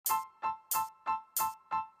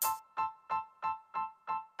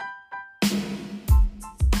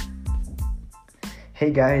Hey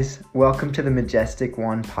guys, welcome to the Majestic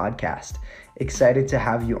One podcast. Excited to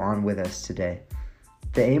have you on with us today.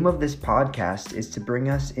 The aim of this podcast is to bring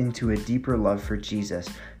us into a deeper love for Jesus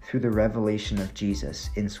through the revelation of Jesus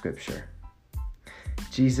in Scripture.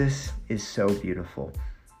 Jesus is so beautiful.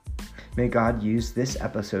 May God use this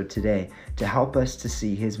episode today to help us to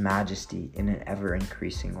see His majesty in an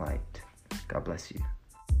ever-increasing light. God bless you.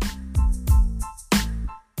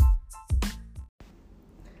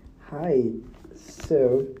 Hi,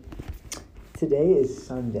 so today is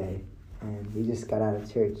Sunday and we just got out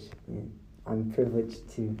of church and I'm privileged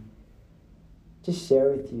to just share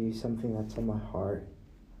with you something that's on my heart.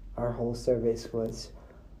 Our whole service was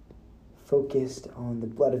focused on the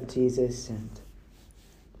blood of Jesus and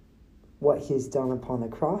what He's done upon the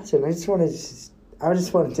cross, and I just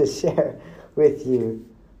wanted to share with you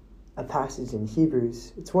a passage in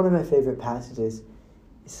Hebrews. It's one of my favorite passages.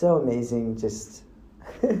 It's so amazing just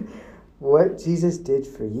what Jesus did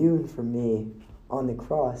for you and for me on the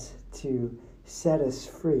cross to set us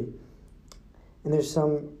free. And there's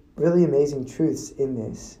some really amazing truths in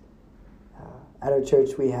this. At our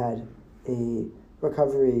church, we had a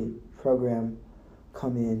recovery program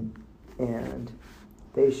come in, and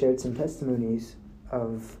they shared some testimonies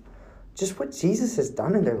of just what Jesus has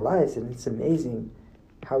done in their lives, and it's amazing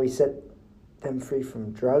how He set them free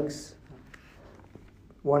from drugs.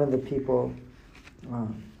 One of the people,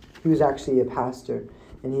 he was actually a pastor,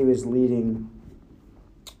 and he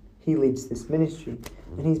leads this ministry,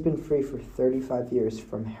 and he's been free for 35 years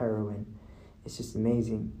from heroin. It's just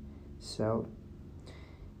amazing. So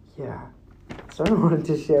I wanted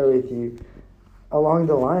to share with you along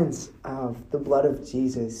the lines of the blood of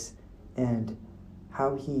Jesus and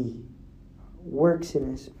how He works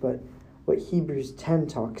in us, but what Hebrews 10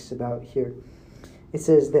 talks about here. It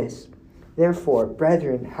says this: "Therefore,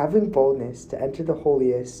 brethren, having boldness to enter the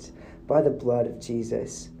holiest by the blood of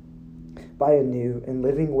Jesus, by a new and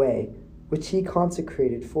living way, which He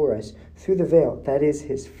consecrated for us through the veil, that is,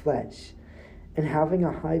 His flesh, and having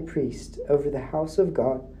a high priest over the house of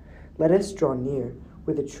God, let us draw near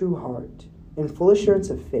with a true heart, in full assurance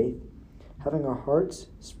of faith, having our hearts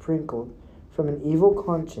sprinkled from an evil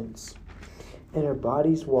conscience, and our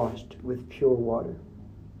bodies washed with pure water.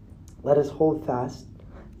 Let us hold fast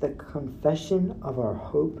the confession of our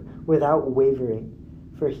hope without wavering,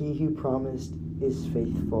 for He who promised is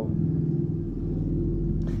faithful."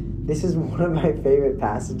 This is one of my favorite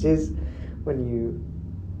passages. When you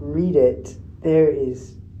read it, there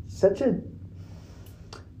is such an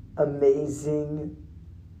amazing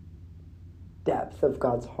depth of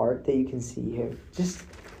God's heart that you can see here. Just,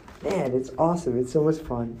 man, it's awesome. It's so much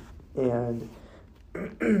fun. And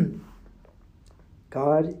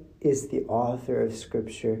God is the author of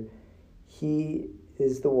Scripture. He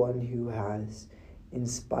is the one who has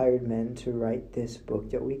inspired men to write this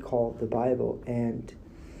book that we call the Bible. And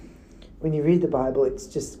when you read the Bible, it's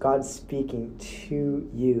just God speaking to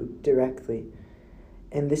you directly.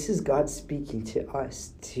 And this is God speaking to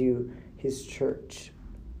us, to His church.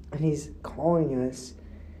 And He's calling us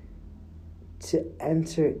to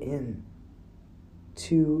enter in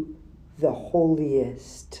to the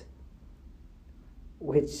holiest,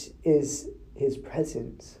 which is His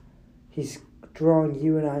presence. He's drawing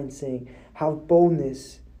you and I and saying, have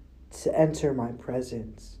boldness to enter my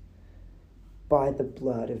presence by the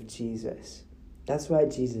blood of Jesus. That's why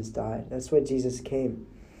Jesus died. That's why Jesus came.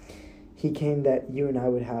 He came that you and I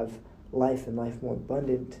would have life and life more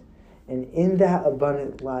abundant. And in that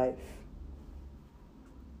abundant life,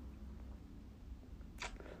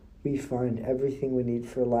 we find everything we need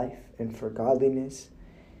for life and for godliness.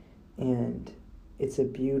 And it's a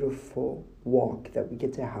beautiful walk that we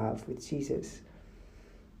get to have with Jesus.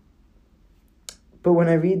 But when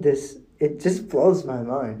I read this, it just blows my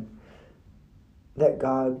mind that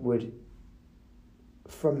God would,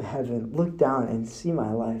 from heaven, look down and see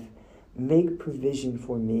my life, make provision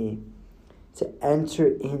for me to enter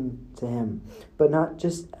into Him, but not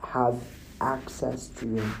just have access to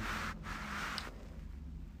Him,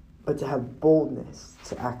 but to have boldness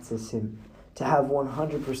to access Him, to have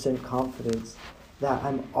 100% confidence that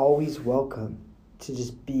I'm always welcome to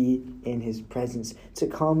just be in His presence, to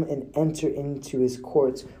come and enter into His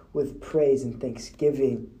courts with praise and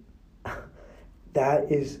thanksgiving.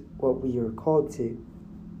 That is what we are called to.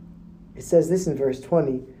 It says this in verse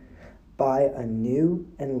 20, "By a new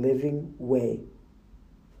and living way,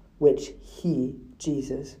 which He,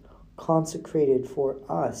 Jesus, consecrated for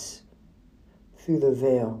us through the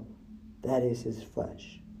veil, that is His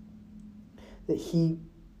flesh." That He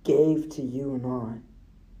gave to you and I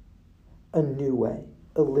a new way,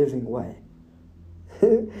 a living way.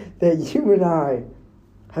 That you and I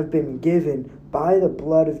have been given by the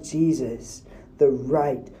blood of Jesus the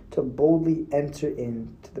right to boldly enter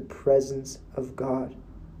into the presence of God.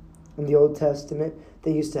 In the Old Testament,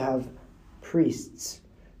 they used to have priests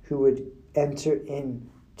who would enter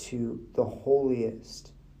into the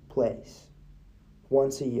holiest place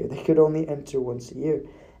once a year. They could only enter once a year,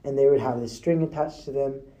 and they would have this string attached to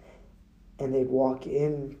them, and they'd walk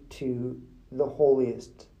into the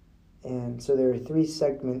holiest. And so there are 3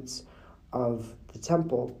 segments of the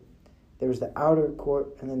temple. There was the outer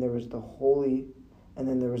court, and then there was the holy, and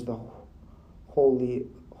then there was the holy.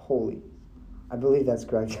 I believe that's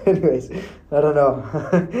correct. Anyways, I don't know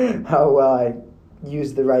how well I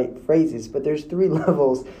use the right phrases, but there's 3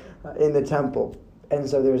 levels in the temple. And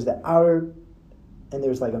so there's the outer, and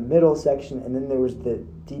there's like a middle section, and then there was the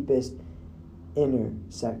deepest inner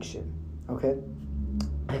section. Okay?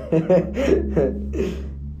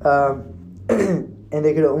 And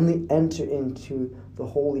they could only enter into the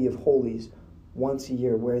Holy of Holies once a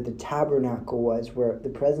year, where the tabernacle was, where the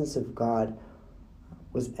presence of God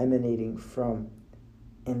was emanating from.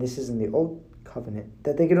 And this is in the Old Covenant,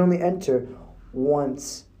 that they could only enter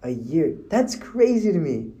once a year. That's crazy to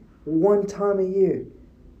me. One time a year,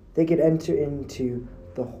 they could enter into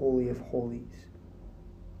the Holy of Holies.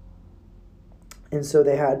 And so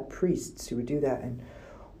they had priests who would do that, and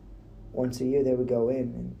once a year they would go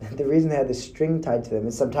in. And the reason they had the string tied to them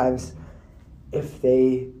is sometimes if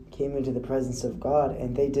they came into the presence of God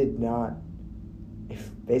and they did not,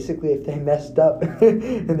 if they messed up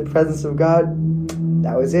in the presence of God,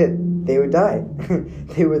 that was it. They would die.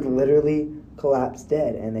 They would literally collapse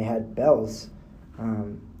dead, and they had bells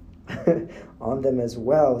on them as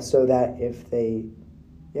well, so that if they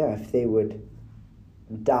would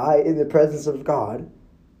die in the presence of God,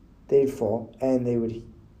 they'd fall, and they would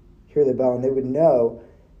hear the bell, and they would know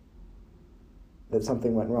that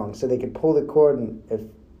something went wrong. So they could pull the cord, and if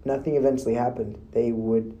nothing eventually happened, they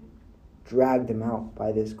would drag them out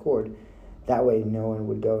by this cord. That way no one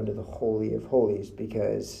would go into the Holy of Holies,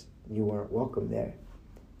 because you weren't welcome there.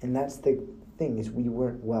 And that's the thing, is we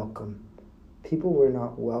weren't welcome. People were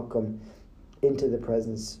not welcome into the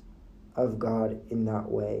presence of God in that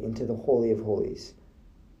way, into the Holy of Holies.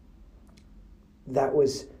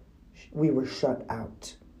 We were shut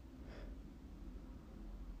out.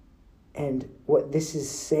 And what this is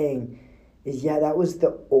saying is, that was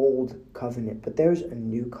the old covenant, but there's a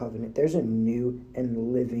new covenant. There's a new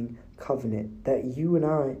and living covenant that you and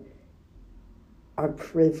I are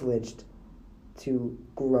privileged to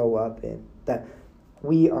grow up in, that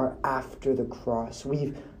we are after the cross.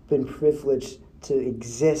 We've been privileged to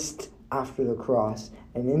exist after the cross.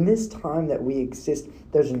 And in this time that we exist,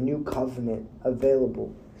 there's a new covenant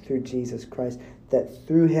available through Jesus Christ, that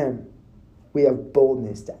through him we have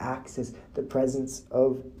boldness to access the presence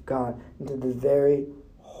of God, into the very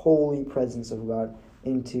holy presence of God,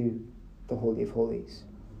 into the Holy of Holies.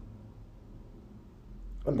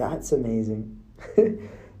 And that's amazing.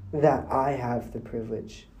 That I have the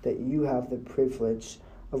privilege, that you have the privilege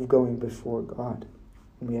of going before God,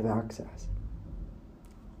 and we have access.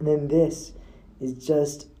 And then this is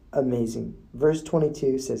just amazing. Verse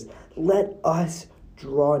 22 says, "Let us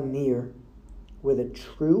draw near with a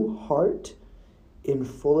true heart in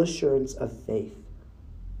full assurance of faith."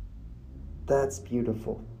 That's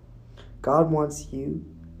beautiful. God wants you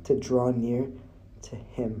to draw near to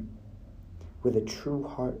him with a true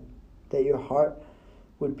heart, that your heart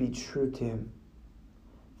would be true to him,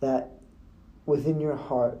 that within your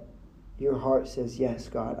heart says, "Yes,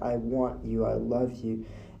 God, I want you, I love you."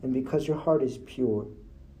 And because your heart is pure,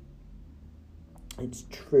 it's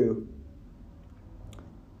true,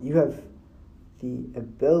 you have the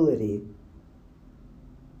ability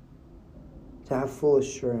to have full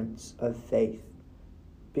assurance of faith,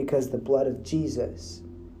 because the blood of Jesus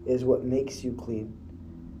is what makes you clean.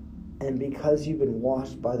 And because you've been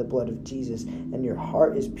washed by the blood of Jesus, and your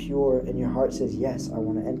heart is pure, and your heart says, "Yes, I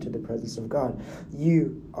want to enter the presence of God,"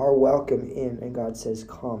 you are welcome in, and God says,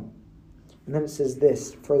 "Come." And then it says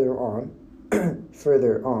this further on,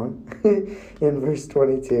 in verse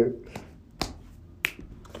 22.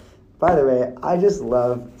 By the way, I just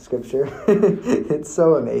love Scripture. It's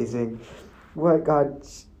so amazing. What God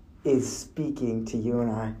is speaking to you and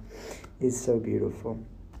I is so beautiful.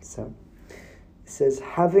 So it says,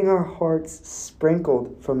 "Having our hearts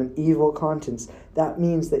sprinkled from an evil conscience." That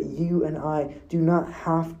means that you and I do not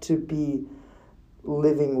have to be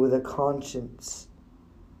living with a conscience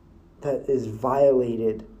that is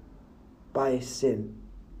violated by sin.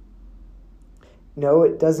 No,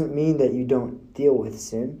 it doesn't mean that you don't deal with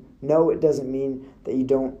sin. No, it doesn't mean that you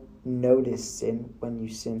don't notice sin when you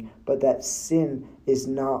sin, but that sin is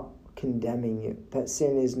not condemning you. That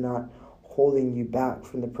sin is not holding you back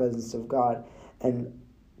from the presence of God. And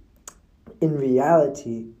in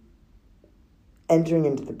reality, entering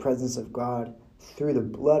into the presence of God through the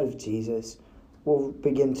blood of Jesus will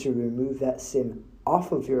begin to remove that sin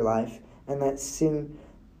off of your life, and that sin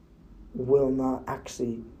will not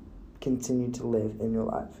actually continue to live in your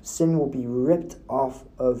life. Sin will be ripped out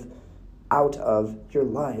of your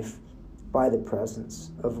life by the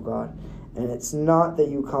presence of God. And it's not that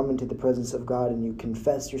you come into the presence of God and you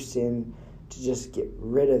confess your sin to just get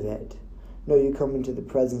rid of it. No, you come into the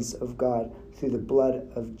presence of God through the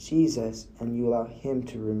blood of Jesus, and you allow him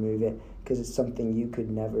to remove it, because it's something you could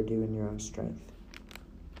never do in your own strength.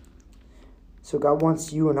 So God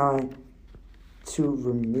wants you and I to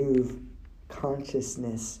remove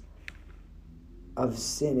consciousness of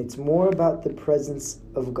sin. It's more about the presence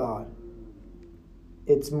of God.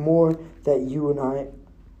 It's more that you and I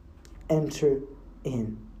enter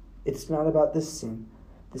in. It's not about the sin.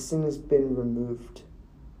 The sin has been removed.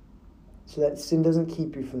 So that sin doesn't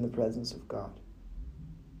keep you from the presence of God.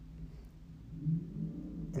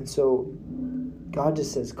 And so God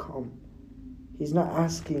just says, come. He's not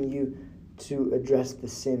asking you to address the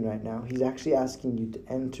sin right now. He's actually asking you to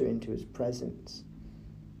enter into his presence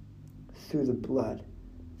through the blood,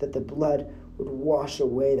 that the blood would wash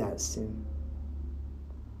away that sin.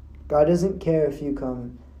 God doesn't care if you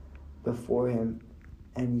come before him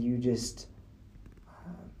and you just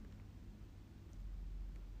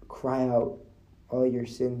cry out all your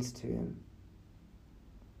sins to him.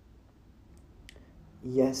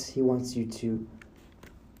 Yes, he wants you to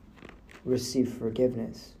receive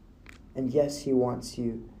forgiveness. And yes, he wants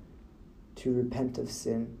you to repent of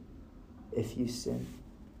sin if you sin.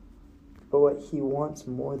 But what he wants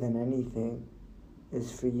more than anything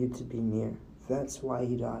is for you to be near. That's why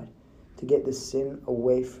he died. To get the sin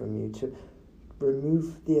away from you. To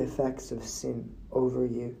remove the effects of sin over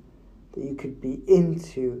you. That you could be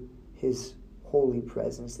into his holy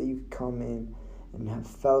presence. That you could come in and have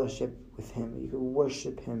fellowship with him. That you could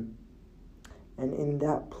worship him. And in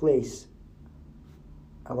that place,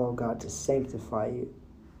 allow God to sanctify you.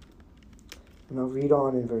 And I'll read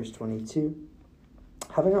on in verse 22.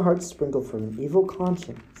 Having our hearts sprinkled from an evil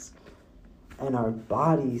conscience and our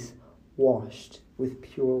bodies washed with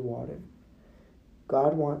pure water.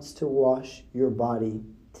 God wants to wash your body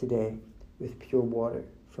today with pure water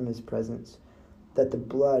from his presence. That the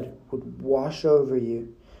blood would wash over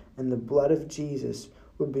you, and the blood of Jesus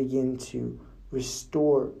would begin to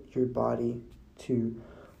restore your body to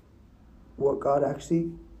what God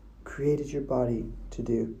actually created your body to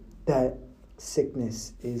do. That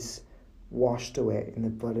sickness is washed away in the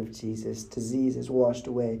blood of Jesus. Disease is washed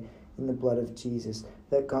away in the blood of Jesus.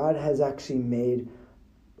 That God has actually made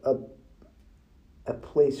a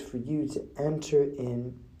place for you to enter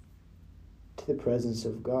in to the presence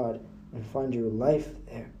of God and find your life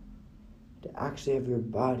there. To actually have your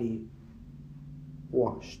body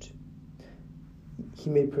washed. He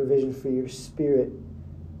made provision for your spirit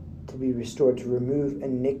to be restored, to remove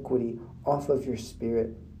iniquity off of your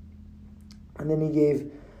spirit. And then he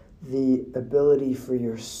gave the ability for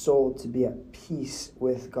your soul to be at peace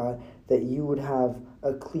with God, that you would have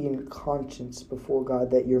a clean conscience before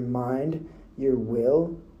God, that your mind, your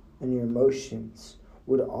will, and your emotions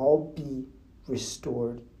would all be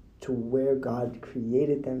restored to where God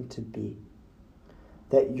created them to be.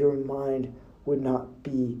 That your mind would not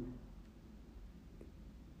be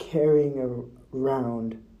carrying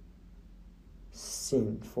around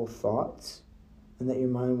sinful thoughts, and that your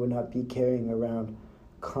mind would not be carrying around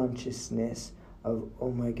consciousness of,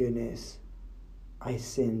 oh my goodness, I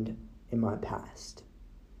sinned in my past.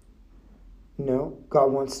 No,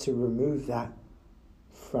 God wants to remove that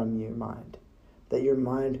from your mind. That your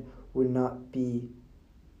mind would not be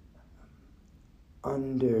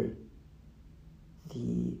under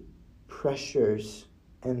the pressures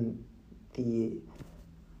and the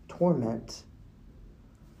torment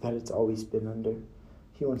that it's always been under.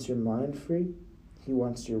 He wants your mind free. He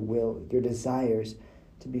wants your will, your desires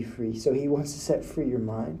to be free. So he wants to set free your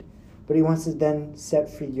mind, but he wants to then set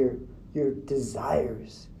free your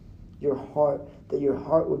desires, your heart, that your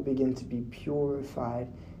heart would begin to be purified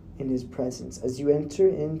in his presence. As you enter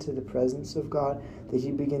into the presence of God, that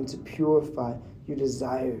you begin to purify your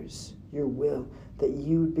desires, your will, that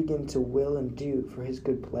you would begin to will and do for his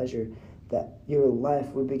good pleasure, that your life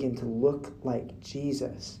would begin to look like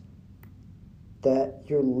Jesus, that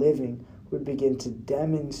your living would begin to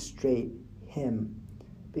demonstrate him,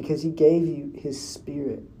 because he gave you his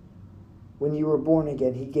spirit. When you were born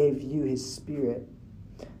again, he gave you his spirit,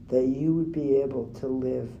 that you would be able to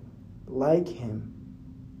live like him,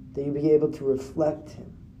 that you'd be able to reflect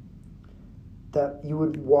him, that you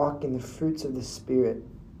would walk in the fruits of the Spirit.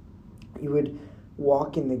 You would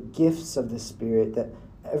walk in the gifts of the Spirit, that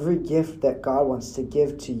every gift that God wants to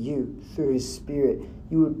give to you through His Spirit,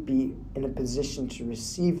 you would be in a position to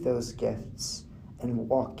receive those gifts and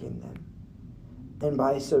walk in them. And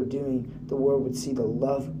by so doing, the world would see the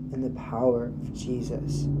love and the power of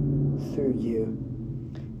Jesus through you.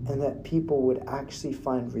 And that people would actually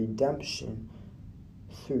find redemption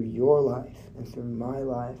through your life and through my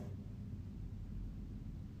life.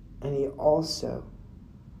 And He also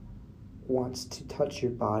wants to touch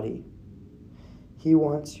your body. He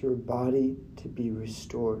wants your body to be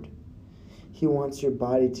restored. He wants your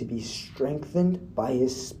body to be strengthened by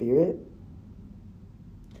His Spirit,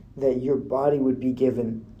 that your body would be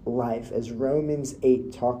given life, as Romans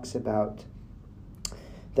 8 talks about,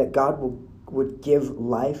 that God would give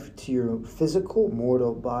life to your physical,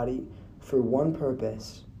 mortal body for one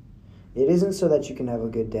purpose. It isn't so that you can have a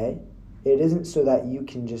good day. It isn't so that you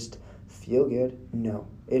can just feel good. No,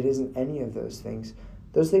 it isn't any of those things.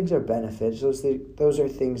 Those things are benefits. Those are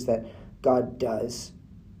things that God does.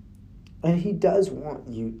 And He does want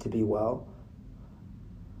you to be well.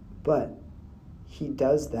 But He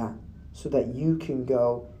does that so that you can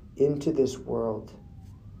go into this world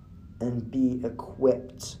and be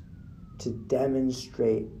equipped to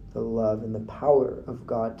demonstrate the love and the power of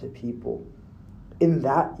God to people. In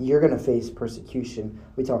that, you're going to face persecution.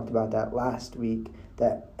 We talked about that last week,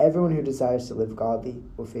 that everyone who desires to live godly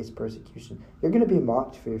will face persecution. You're going to be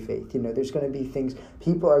mocked for your faith. There's going to be things,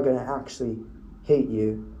 people are going to actually hate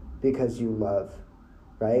you because you love,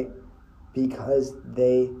 right? Because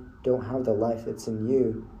they don't have the life that's in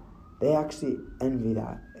you. They actually envy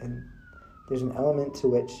that. And there's an element to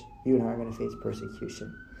which you and I are going to face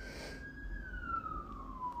persecution.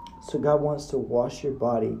 So God wants to wash your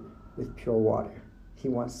body with pure water. He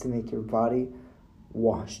wants to make your body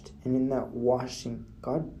washed. And in that washing,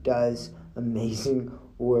 God does amazing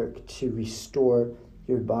work to restore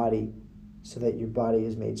your body so that your body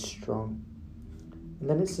is made strong. And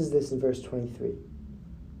then it says this in verse 23.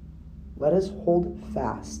 Let us hold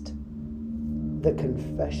fast the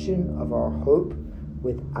confession of our hope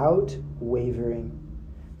without wavering,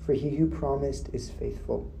 for He who promised is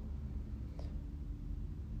faithful.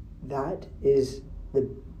 That is the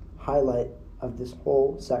highlight of this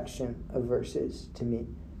whole section of verses to me.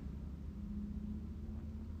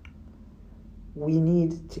 We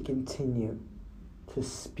need to continue to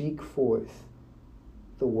speak forth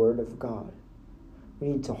the word of God. We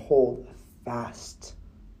need to hold fast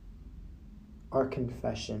our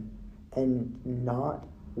confession and not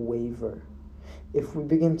waver. If we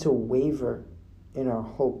begin to waver in our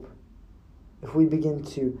hope, if we begin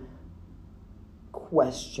to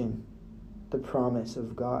question the promise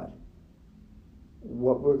of God,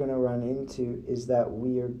 what we're going to run into is that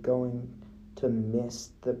we are going to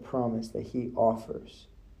miss the promise that He offers.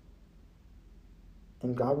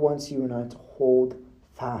 And God wants you and I to hold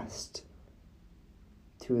fast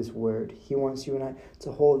to His word. He wants you and I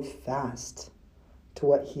to hold fast to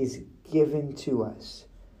what He's given to us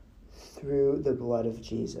through the blood of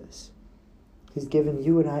Jesus. He's given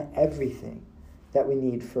you and I everything that we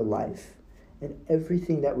need for life and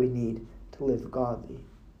everything that we need to live godly.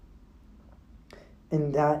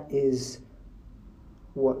 And that is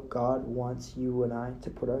what God wants you and I to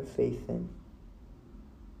put our faith in,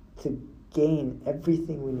 to gain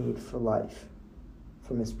everything we need for life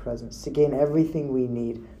from His presence, to gain everything we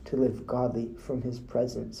need to live godly from His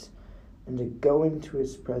presence, and to go into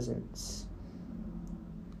His presence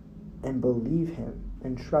and believe Him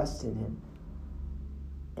and trust in Him.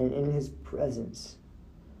 And in His presence,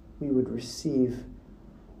 we would receive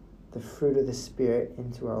the fruit of the Spirit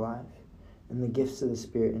into our life and the gifts of the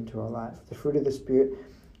Spirit into our life. The fruit of the Spirit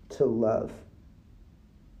to love.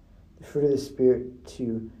 The fruit of the Spirit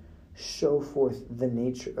to show forth the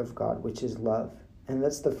nature of God, which is love. And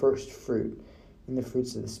that's the first fruit in the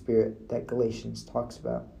fruits of the Spirit that Galatians talks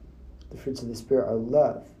about. The fruits of the Spirit are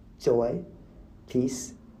love, joy,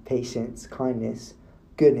 peace, patience, kindness,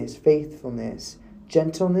 goodness, faithfulness,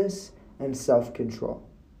 gentleness, and self-control.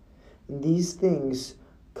 And these things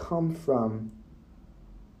come from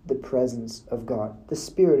the presence of God, the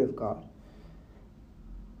Spirit of God.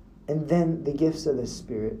 And then the gifts of the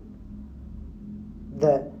Spirit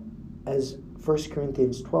that, as 1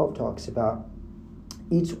 Corinthians 12 talks about,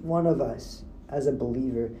 each one of us as a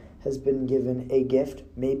believer has been given a gift,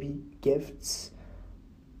 maybe gifts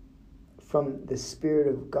from the Spirit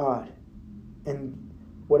of God. And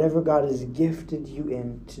whatever God has gifted you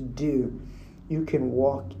in to do, you can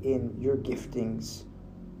walk in your giftings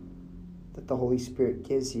that the Holy Spirit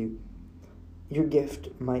gives you. Your gift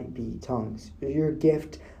might be tongues. Your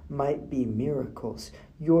gift might be miracles.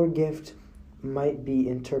 Your gift might be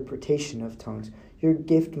interpretation of tongues. Your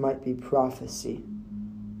gift might be prophecy.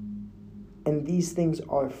 And these things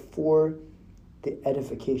are for the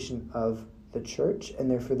edification of the church,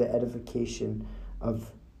 and they're for the edification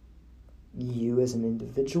of you as an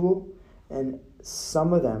individual. And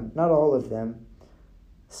some of them, not all of them,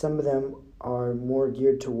 some of them are more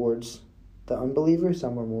geared towards the unbeliever,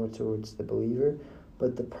 some are more towards the believer.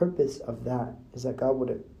 But the purpose of that is that God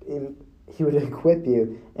would equip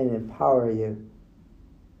you and empower you,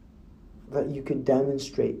 that you could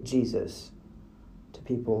demonstrate Jesus to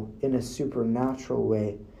people in a supernatural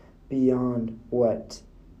way beyond what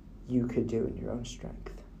you could do in your own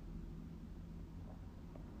strength.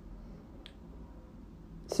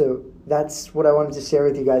 So that's what I wanted to share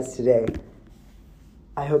with you guys today.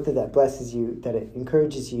 I hope that blesses you, that it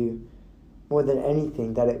encourages you more than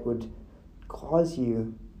anything, that it would cause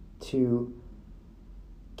you to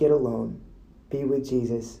get alone, be with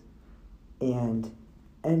Jesus, and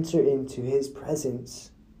enter into his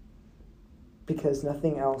presence, because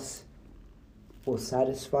nothing else will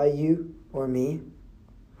satisfy you or me.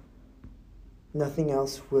 Nothing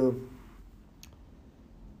else will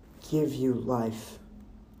give you life.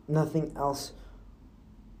 Nothing else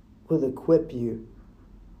will equip you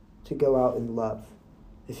to go out in love.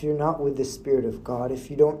 If you're not with the Spirit of God, if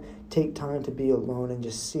you don't take time to be alone and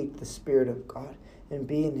just seek the Spirit of God and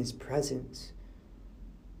be in his presence,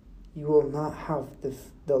 you will not have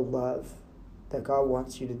the love that God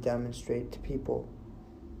wants you to demonstrate to people.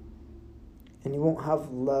 And you won't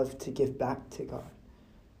have love to give back to God.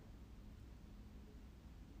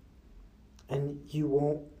 And you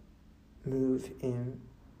won't move in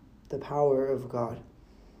the power of God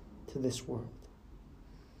to this world.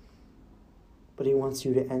 But he wants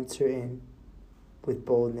you to enter in with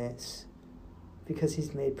boldness, because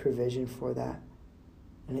he's made provision for that.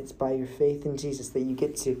 And it's by your faith in Jesus that you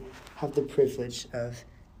get to have the privilege of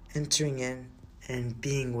entering in and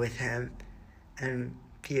being with him and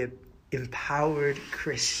be an empowered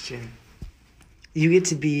Christian. You get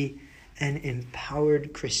to be an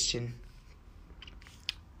empowered Christian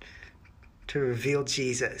to reveal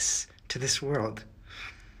Jesus to this world.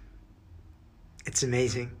 It's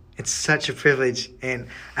amazing. It's such a privilege, and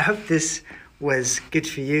I hope this was good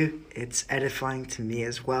for you. It's edifying to me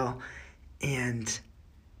as well. And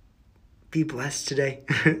be blessed today.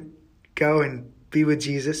 Go and be with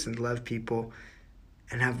Jesus and love people,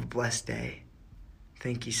 and have a blessed day.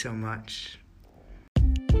 Thank you so much.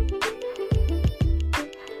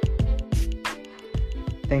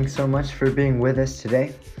 Thanks so much for being with us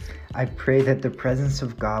today. I pray that the presence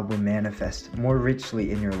of God will manifest more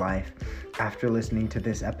richly in your life after listening to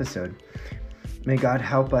this episode. May God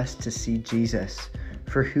help us to see Jesus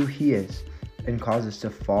for who he is and cause us to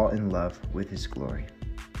fall in love with his glory.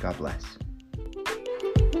 God bless.